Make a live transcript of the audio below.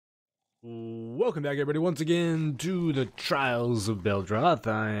Welcome back, everybody, once again to the Trials of Beldroth.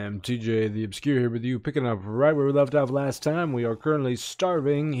 I am TJ the Obscure here with you, picking up right where we left off last time. We are currently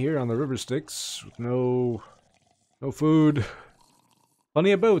starving here on the River Styx with no food.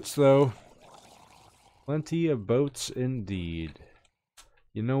 Plenty of boats, though. Plenty of boats indeed.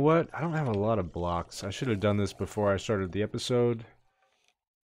 You know what? I don't have a lot of blocks. I should have done this before I started the episode,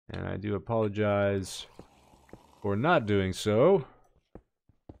 and I do apologize for not doing so.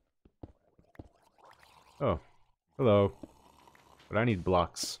 Oh, hello. But I need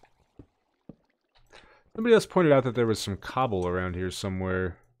blocks. Somebody else pointed out that there was some cobble around here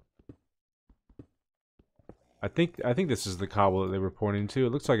somewhere. I think this is the cobble that they were pointing to.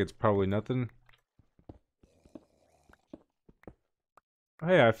 It looks like it's probably nothing. Oh,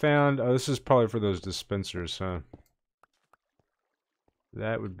 hey, I found... Oh, this is probably for those dispensers, huh?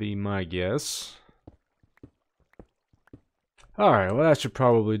 That would be my guess. Alright, well that should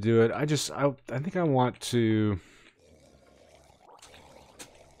probably do it. I think I want to...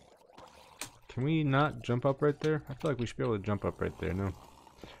 Can we not jump up right there? I feel like we should be able to jump up right there, no?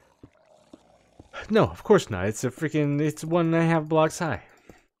 No, of course not. It's a freaking... It's 1.5 blocks high.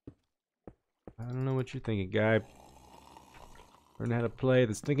 I don't know what you're thinking, guy. Learn how to play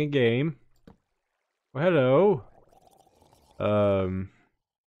this thinking game. Well, hello.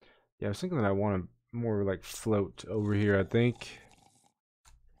 Yeah, I was thinking that I want to more like float over here, I think.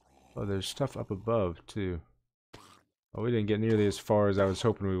 Oh, there's stuff up above, too. Oh, we didn't get nearly as far as I was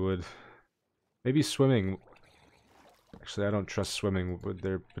hoping we would. Maybe swimming. Actually, I don't trust swimming with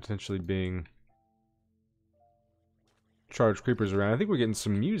there potentially being charged creepers around. I think we're getting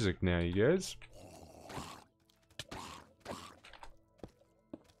some music now, you guys.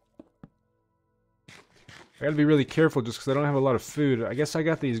 I gotta be really careful just because I don't have a lot of food. I guess I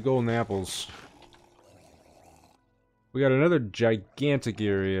got these golden apples. We got another gigantic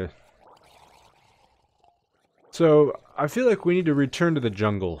area. So, I feel like we need to return to the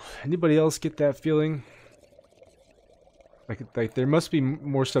jungle. Anybody else get that feeling? Like there must be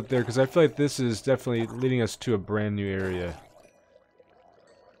more stuff there, because I feel like this is definitely leading us to a brand new area.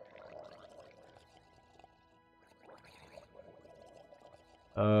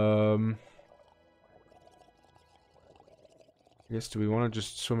 I guess, do we want to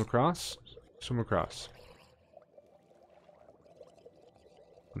just swim across? Swim across.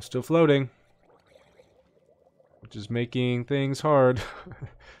 I'm still floating, which is making things hard.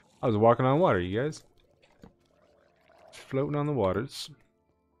 I was walking on water, you guys. Just floating on the waters.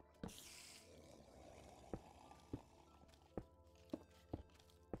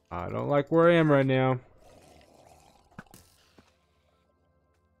 I don't like where I am right now.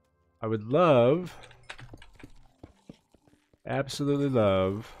 I would love, absolutely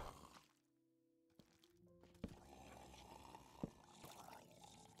love,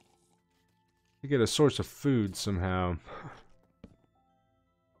 to get a source of food somehow.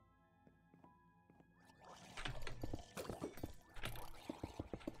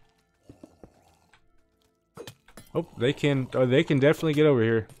 Oh, they can definitely get over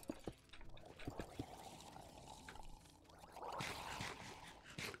here.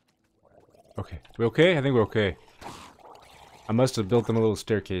 Okay, we okay? I think we're okay. I must have built them a little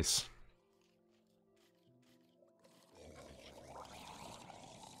staircase.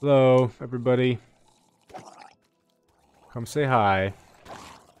 Hello, everybody. Come say hi.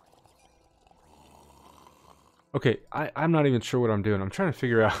 Okay, I'm not even sure what I'm doing. I'm trying to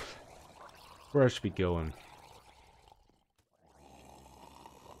figure out where I should be going.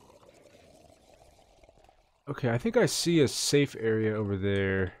 Okay, I think I see a safe area over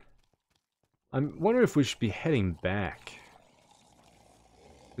there. I'm wondering if we should be heading back.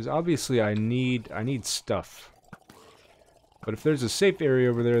 Because obviously I need stuff. But if there's a safe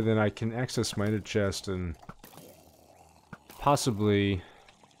area over there, then I can access my inner chest and possibly...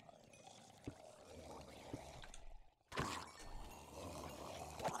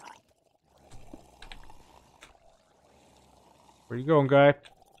 Where you going, guy?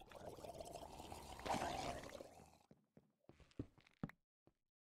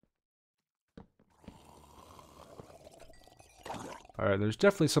 Alright, there's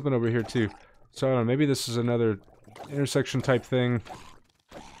definitely something over here too. So I don't know, maybe this is another intersection type thing.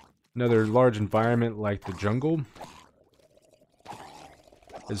 Another large environment like the jungle.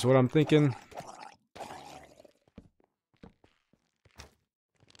 Is what I'm thinking.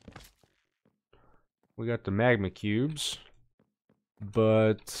 We got the magma cubes.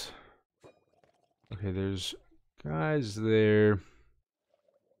 But... Okay, there's guys there.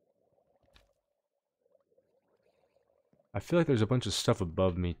 I feel like there's a bunch of stuff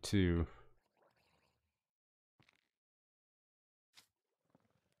above me, too.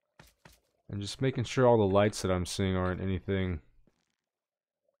 And just making sure all the lights that I'm seeing aren't anything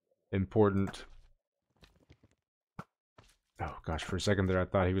important. Oh gosh, for a second there I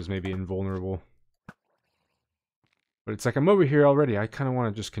thought he was maybe invulnerable. But it's like I'm over here already. I kind of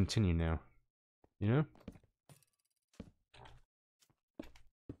want to just continue now. You know?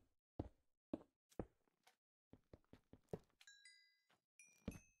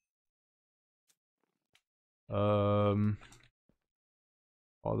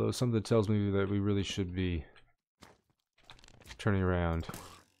 Although something tells me that we really should be turning around.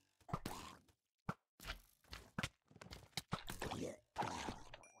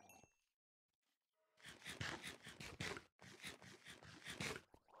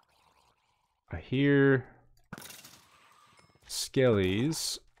 I hear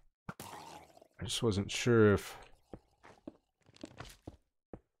skellies. I just wasn't sure if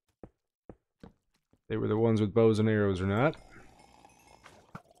they were the ones with bows and arrows or not.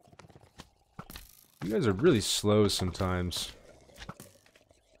 You guys are really slow sometimes.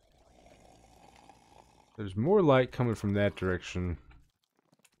 There's more light coming from that direction.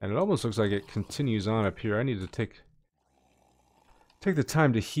 And it almost looks like it continues on up here. I need to take the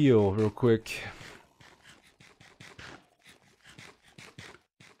time to heal real quick.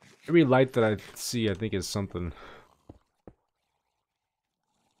 Every light that I see, I think, is something.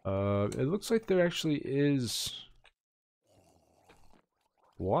 It looks like there actually is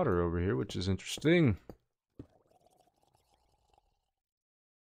water over here, which is interesting.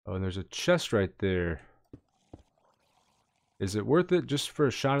 Oh, and there's a chest right there. Is it worth it just for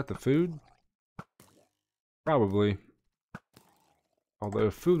a shot at the food? Probably. Although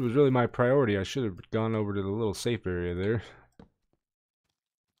if food was really my priority, I should have gone over to the little safe area there.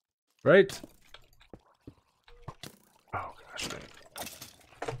 Right? Oh gosh, dang.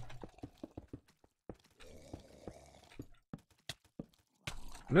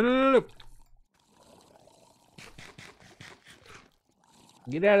 No, no, no, no!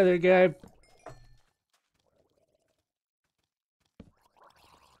 Get out of there, guy!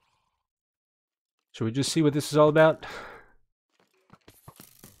 Should we just see what this is all about?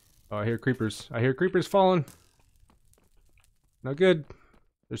 Oh, I hear creepers. I hear creepers falling. Not good.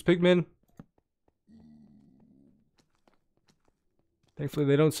 There's pigmen. Thankfully,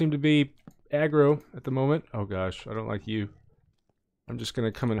 they don't seem to be aggro at the moment. Oh gosh, I don't like you. I'm just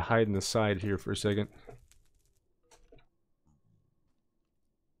gonna come and hide in the side here for a second.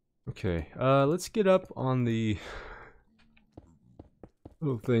 Okay, let's get up on the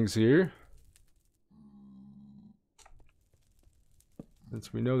little things here.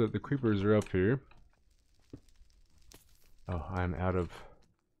 Since we know that the creepers are up here. Oh, I'm out of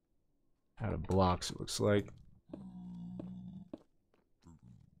blocks, it looks like.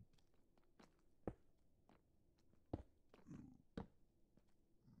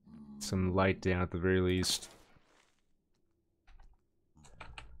 Some light down at the very least.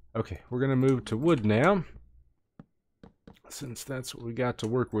 Okay, we're gonna move to wood now, since that's what we got to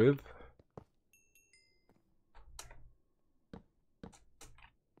work with.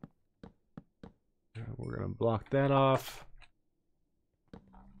 We're gonna block that off.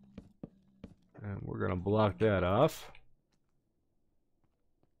 And we're gonna block that off.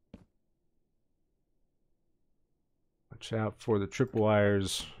 Watch out for the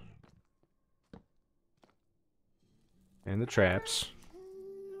tripwires and the traps.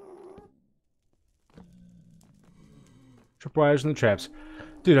 Tripwires and the traps.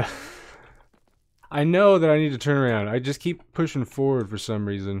 Dude, I know that I need to turn around. I just keep pushing forward for some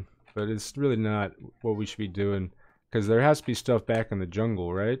reason. But it's really not what we should be doing. Because there has to be stuff back in the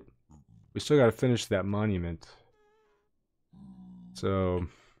jungle, right? We still gotta finish that monument. So...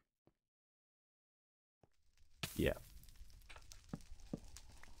 yeah.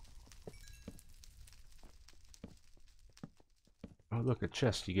 Oh, look, a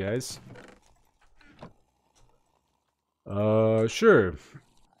chest, you guys. Sure.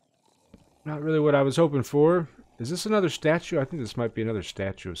 Not really what I was hoping for. Is this another statue? I think this might be another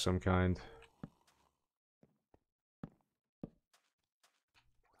statue of some kind.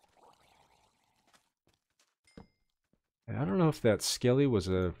 And I don't know if that skelly was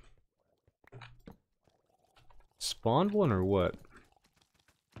a spawned one or what.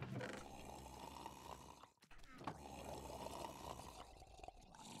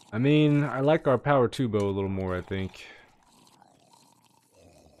 I mean, I like our power 2 bow a little more, I think.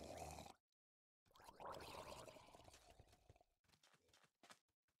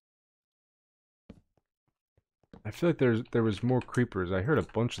 I feel like there was more creepers. I heard a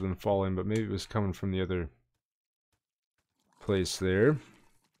bunch of them falling, but maybe it was coming from the other place there.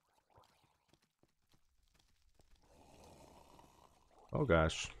 Oh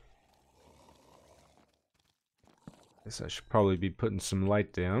gosh. Guess I should probably be putting some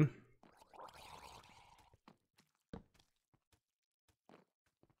light down.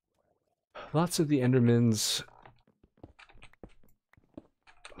 Lots of the Endermans.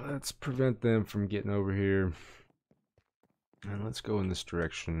 Let's prevent them from getting over here. And let's go in this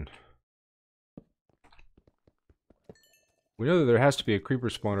direction. We know that there has to be a creeper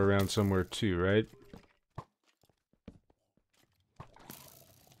spawner around somewhere too, right?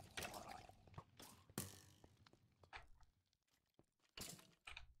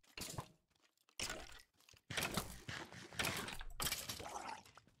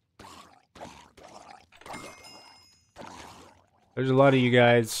 There's a lot of you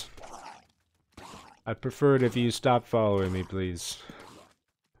guys. I'd prefer it if you stopped following me, please.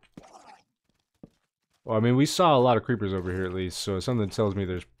 Well, I mean, we saw a lot of creepers over here at least, so something tells me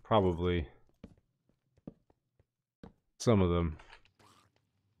there's probably some of them.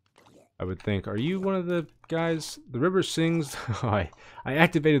 I would think. Are you one of the guys? The river sings. I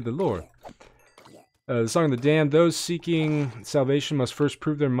activated the lore. The Song of the Damned. Those seeking salvation must first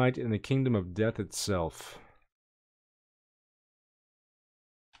prove their might in the kingdom of death itself.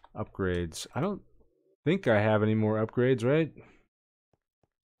 Upgrades. I don't think I have any more upgrades, right?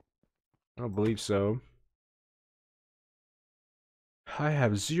 I don't believe so. I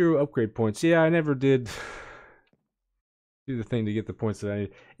have 0 upgrade points. Yeah, I never did do the thing to get the points that I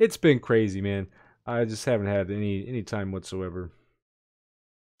need. It's been crazy, man. I just haven't had any time whatsoever.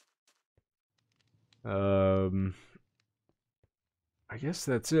 I guess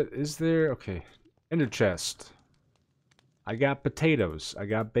that's it. Is there... Okay. Ender chest. I got potatoes. I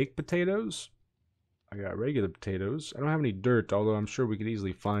got baked potatoes. I got regular potatoes. I don't have any dirt, although I'm sure we could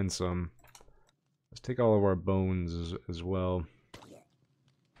easily find some. Let's take all of our bones as well.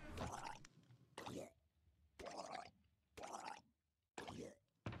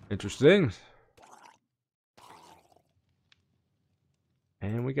 Interesting.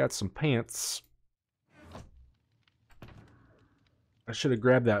 And we got some pants. I should have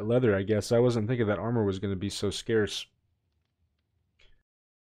grabbed that leather, I guess. I wasn't thinking that armor was going to be so scarce.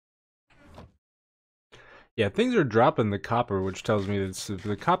 Yeah, things are dropping the copper, which tells me that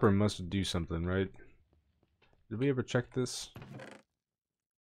the copper must do something, right? Did we ever check this?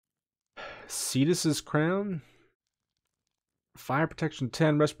 Cetus's crown? Fire protection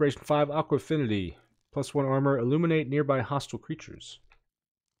 10, respiration 5, aqua affinity. +1 armor, illuminate nearby hostile creatures.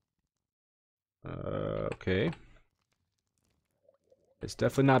 Okay. It's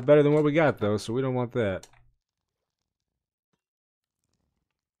definitely not better than what we got, though, so we don't want that.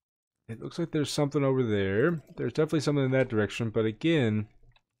 It looks like there's something over there. There's definitely something in that direction, but again,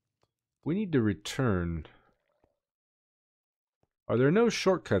 we need to return. Are there no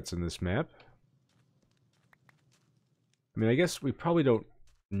shortcuts in this map? I mean, I guess we probably don't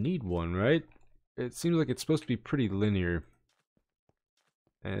need one, right? It seems like it's supposed to be pretty linear.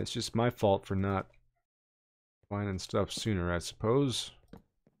 And it's just my fault for not finding stuff sooner, I suppose.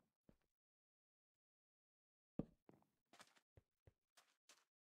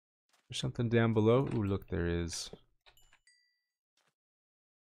 There's something down below. Ooh, look, there is.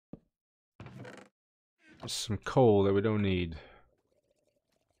 There's some coal that we don't need.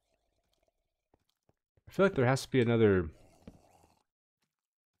 I feel like there has to be another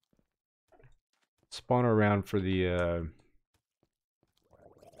spawner around for the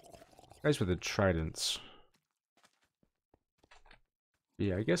guys with the tridents.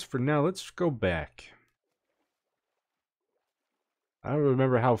 Yeah, I guess for now, let's go back. I don't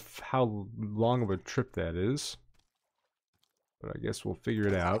remember how long of a trip that is, but I guess we'll figure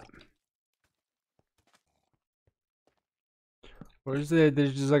it out. Or is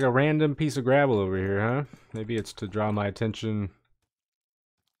there's just like a random piece of gravel over here, huh? Maybe it's to draw my attention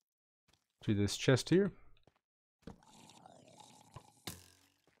to this chest here.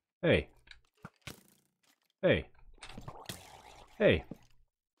 Hey. Hey. Hey.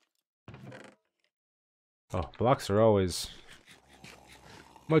 Oh, blocks are always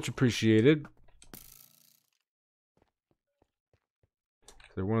much appreciated.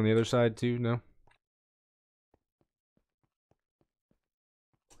 Is there one on the other side too? No?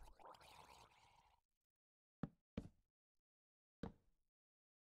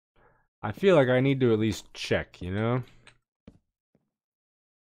 I feel like I need to at least check, you know?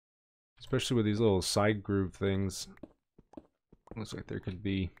 Especially with these little side groove things. Looks like there could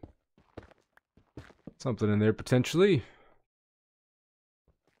be something in there potentially.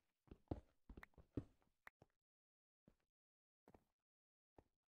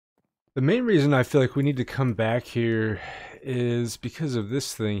 The main reason I feel like we need to come back here is because of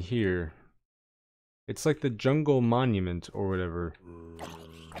this thing here. It's like the jungle monument or whatever.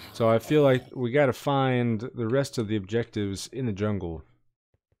 So I feel like we gotta find the rest of the objectives in the jungle.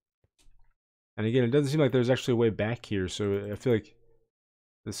 And again, it doesn't seem like there's actually a way back here, so I feel like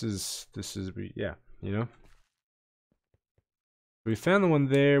this is, yeah, you know? We found the one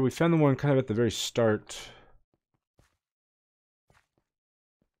there, we found the one kind of at the very start.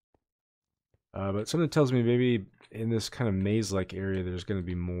 But something tells me maybe in this kind of maze-like area there's gonna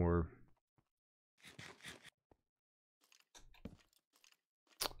be more.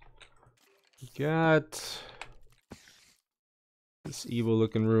 We got this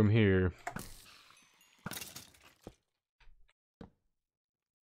evil-looking room here.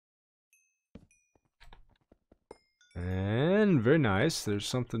 And very nice. There's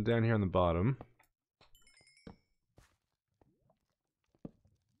something down here on the bottom.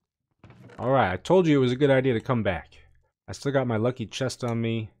 Alright, I told you it was a good idea to come back. I still got my lucky chest on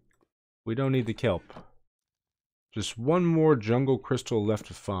me. We don't need the kelp. Just one more jungle crystal left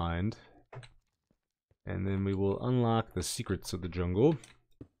to find. And then we will unlock the secrets of the jungle.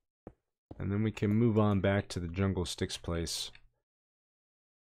 And then we can move on back to the jungle sticks place.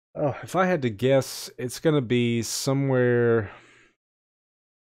 Oh, if I had to guess, it's gonna be somewhere.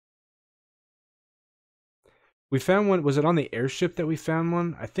 We found one. Was it on the airship that we found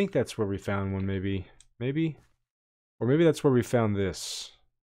one? I think that's where we found one, maybe. Maybe? Or maybe that's where we found this.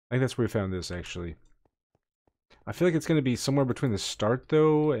 I think that's where we found this, actually. I feel like it's gonna be somewhere between the start,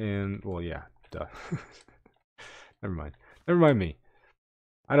 though, and... Well, yeah, duh. Never mind. Never mind me.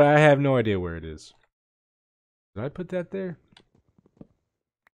 I have no idea where it is. Did I put that there?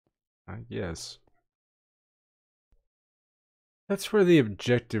 I guess. That's where the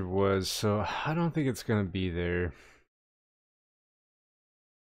objective was, so I don't think it's gonna be there.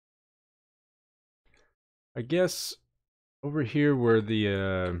 I guess over here where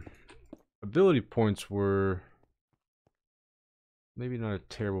the ability points were, maybe not a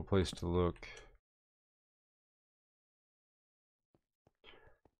terrible place to look.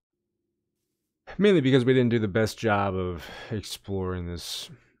 Mainly because we didn't do the best job of exploring this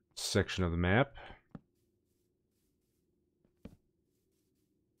section of the map.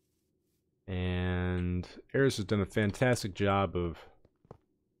 And Eris has done a fantastic job of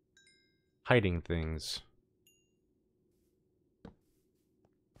hiding things.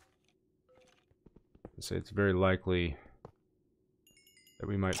 I'd say it's very likely that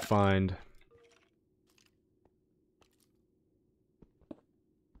we might find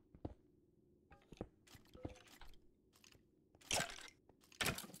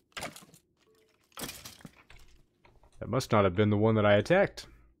that must not have been the one that I attacked.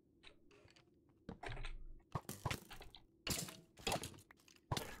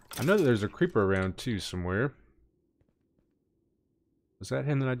 I know that there's a creeper around too somewhere. Was that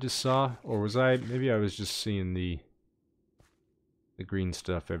him that I just saw? Or was I... Maybe I was just seeing the green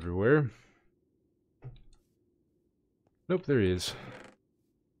stuff everywhere. Nope, there he is.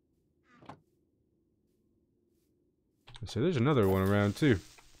 So there's another one around too.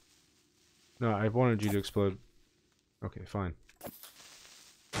 No, I wanted you to explode. Okay, fine.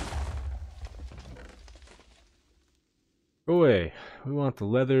 Go away. We want the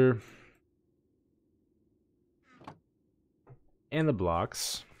leather. And the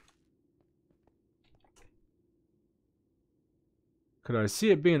blocks. Could I see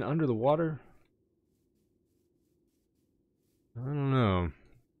it being under the water? I don't know.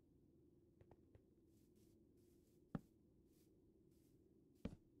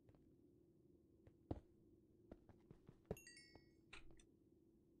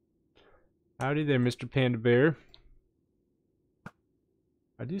 Howdy there, Mr. Panda Bear.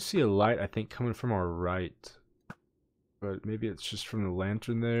 I do see a light, I think, coming from our right. But maybe it's just from the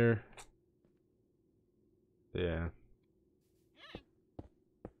lantern there. Yeah.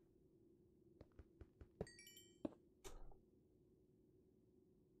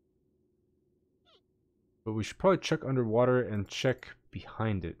 But we should probably check underwater and check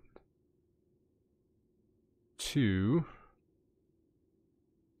behind it. Two.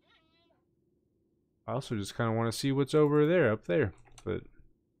 I also just kind of want to see what's over there, up there. But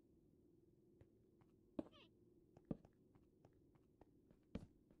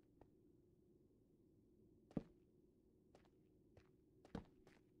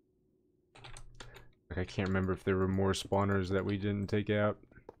like, I can't remember if there were more spawners that we didn't take out.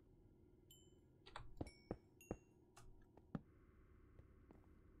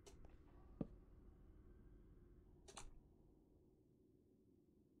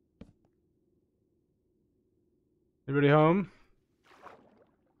 Anybody home?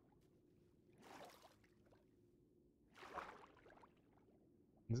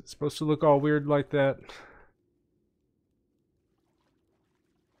 Is it supposed to look all weird like that?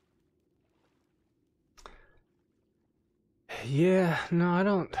 Yeah, no, I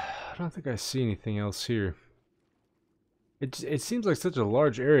don't think I see anything else here. It seems like such a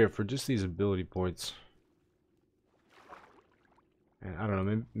large area for just these ability points. And I don't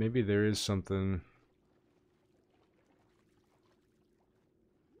know, maybe there is something.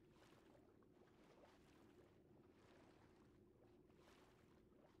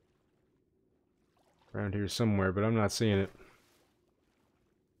 Around here somewhere, but I'm not seeing it.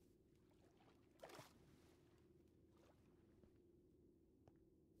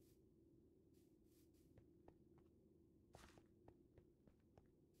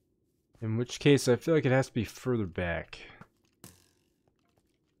 In which case, I feel like it has to be further back.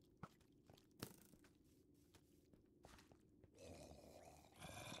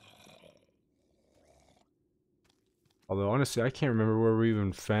 Although, honestly, I can't remember where we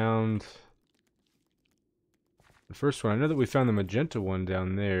even found the first one. I know that we found the magenta one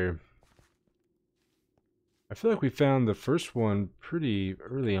down there. I feel like we found the first one pretty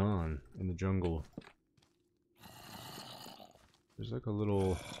early on in the jungle. There's like a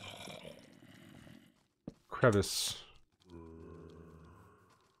little crevice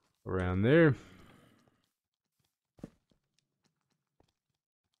around there.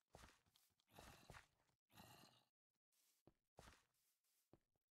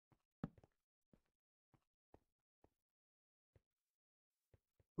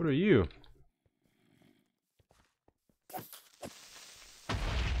 What are you?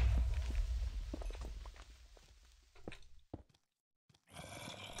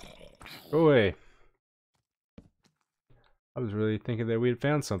 Go away. I was really thinking that we had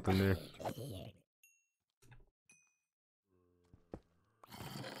found something there.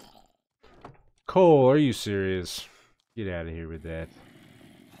 Cole, are you serious? Get out of here with that.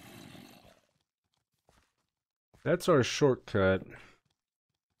 That's our shortcut.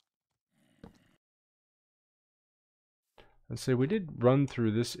 Let's say we did run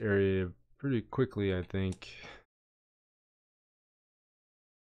through this area pretty quickly, I think.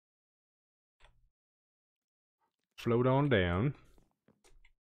 Float on down.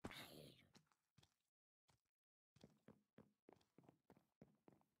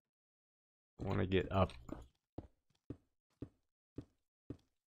 I want to get up.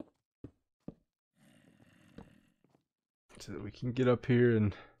 So that we can get up here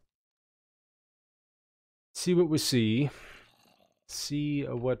and see what we see. See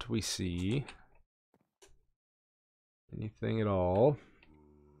what we see. Anything at all?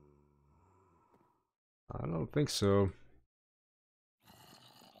 I don't think so.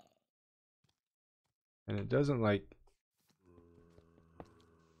 And it doesn't like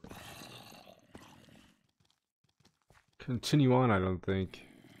continue on, I don't think.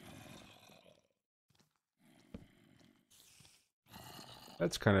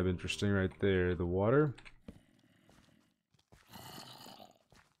 That's kind of interesting right there, the water.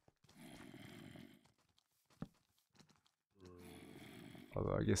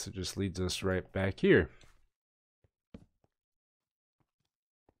 Although I guess it just leads us right back here.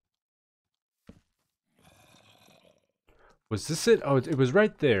 Was this it? Oh, it was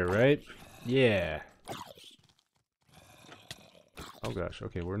right there, right? Yeah. Oh gosh,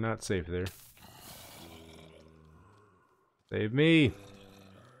 okay, we're not safe there. Save me!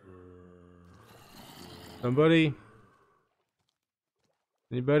 Somebody?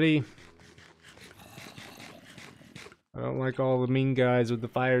 Anybody? I don't like all the mean guys with the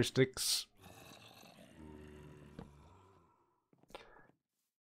fire sticks.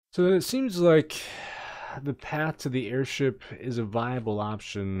 So then it seems like the path to the airship is a viable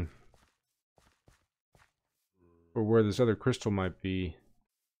option for where this other crystal might be.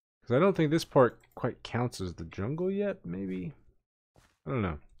 Because I don't think this part quite counts as the jungle yet, maybe? I don't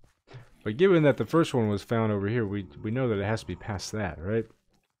know. But given that the first one was found over here, we know that it has to be past that, right?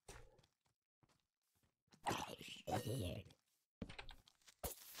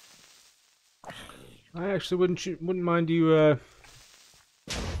 I actually wouldn't mind you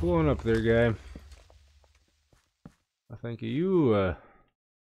blowing up there, guy. I think you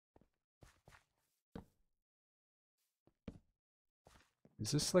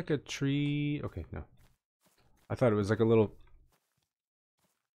is this like a tree? Okay, no. I thought it was like a little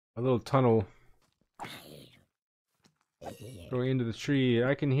tunnel going into the tree.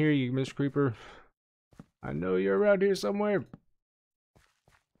 I can hear you, Miss Creeper. I know you're around here somewhere.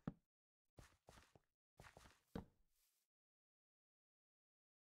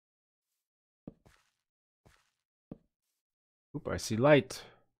 Oop, I see light.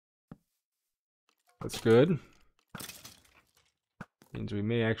 That's good. Means we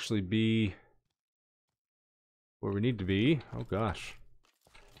may actually be where we need to be. Oh gosh.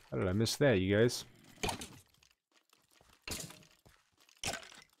 How did I miss that, you guys?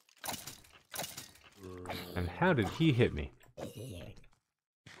 how did he hit me?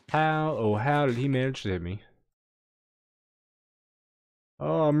 How did he manage to hit me?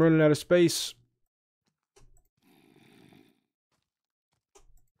 Oh, I'm running out of space.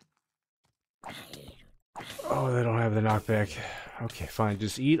 Oh, they don't have the knockback. Okay, fine.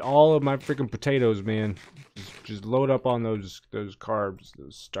 Just eat all of my freaking potatoes, man. Just load up on those carbs,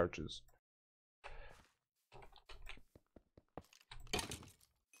 those starches.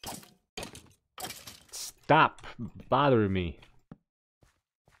 Stop bothering me.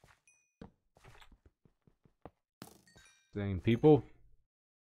 Dang people.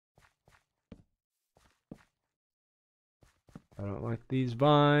 I don't like these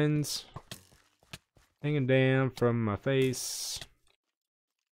vines hanging down from my face.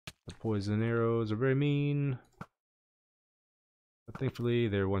 The poison arrows are very mean. But thankfully,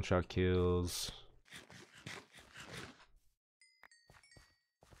 they're one-shot kills.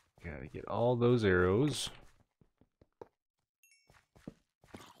 Gotta get all those arrows.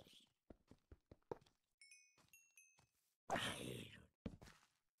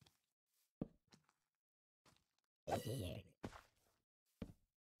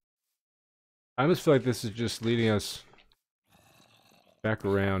 I almost feel like this is just leading us back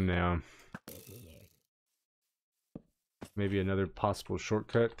around now. Maybe another possible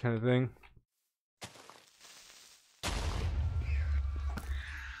shortcut kind of thing.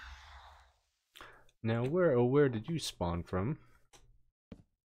 Now, where did you spawn from?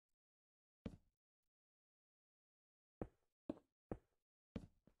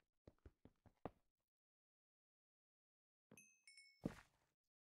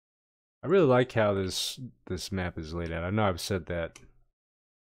 I really like how this map is laid out. I know I've said that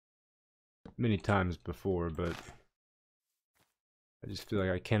many times before, but I just feel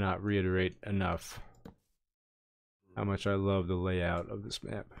like I cannot reiterate enough how much I love the layout of this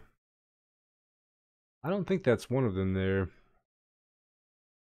map. I don't think that's one of them there.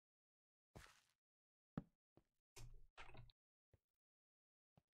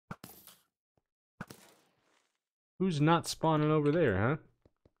 Who's not spawning over there, huh?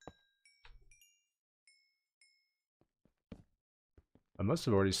 I must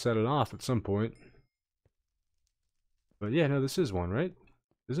have already set it off at some point. But yeah, no, this is one, right?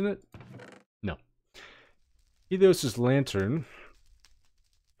 Isn't it? No. Helios' lantern.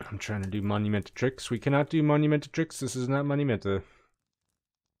 I'm trying to do Monumenta tricks. We cannot do Monumenta tricks. This is not Monumenta.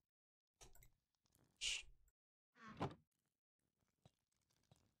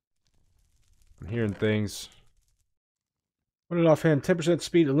 I'm hearing things. Run it offhand. 10%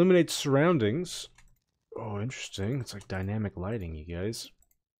 speed. Illuminates surroundings. Oh, interesting. It's like dynamic lighting, you guys.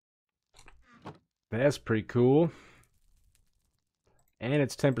 That's pretty cool. And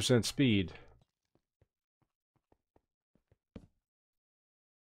it's 10% speed.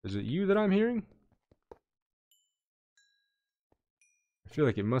 Is it you that I'm hearing? I feel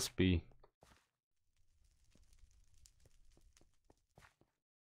like it must be.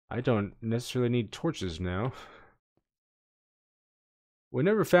 I don't necessarily need torches now. We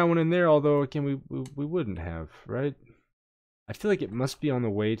never found one in there, although again we wouldn't have, right? I feel like it must be on the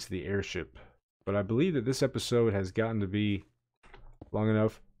way to the airship. But I believe that this episode has gotten to be long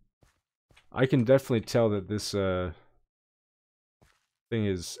enough. I can definitely tell that this thing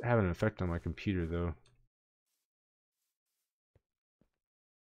is having an effect on my computer, though.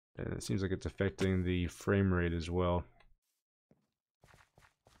 And it seems like it's affecting the frame rate as well.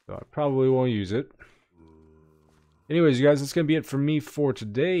 So I probably won't use it. Anyways, you guys, that's going to be it for me for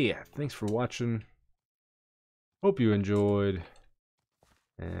today. Thanks for watching. Hope you enjoyed.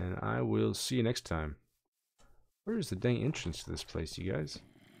 And I will see you next time. Where is the dang entrance to this place, you guys?